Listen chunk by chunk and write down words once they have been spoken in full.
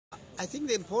I think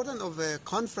the importance of a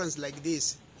conference like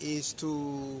this is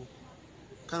to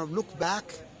kind of look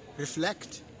back,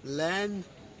 reflect, learn,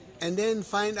 and then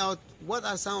find out what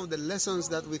are some of the lessons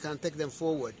that we can take them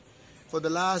forward. For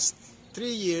the last 3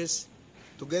 years,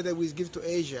 together with Give to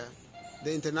Asia,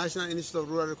 the International Institute of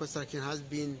Rural Reconstruction has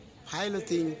been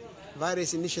piloting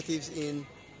various initiatives in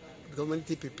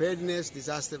community preparedness,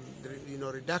 disaster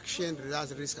reduction,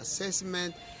 disaster risk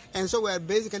assessment. And so we are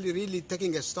basically really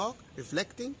taking a stock,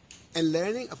 reflecting, and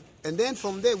learning. And then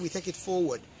from there, we take it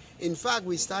forward. In fact,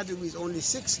 we started with only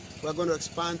 6. We're going to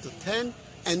expand to 10.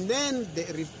 And then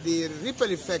the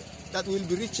ripple effect that will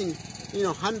be reaching,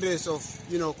 hundreds of,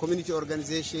 community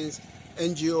organizations,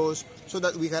 NGOs, so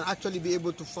that we can actually be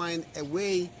able to find a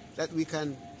way that we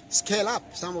can scale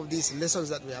up some of these lessons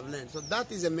that we have learned. So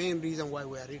that is the main reason why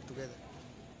we are here together.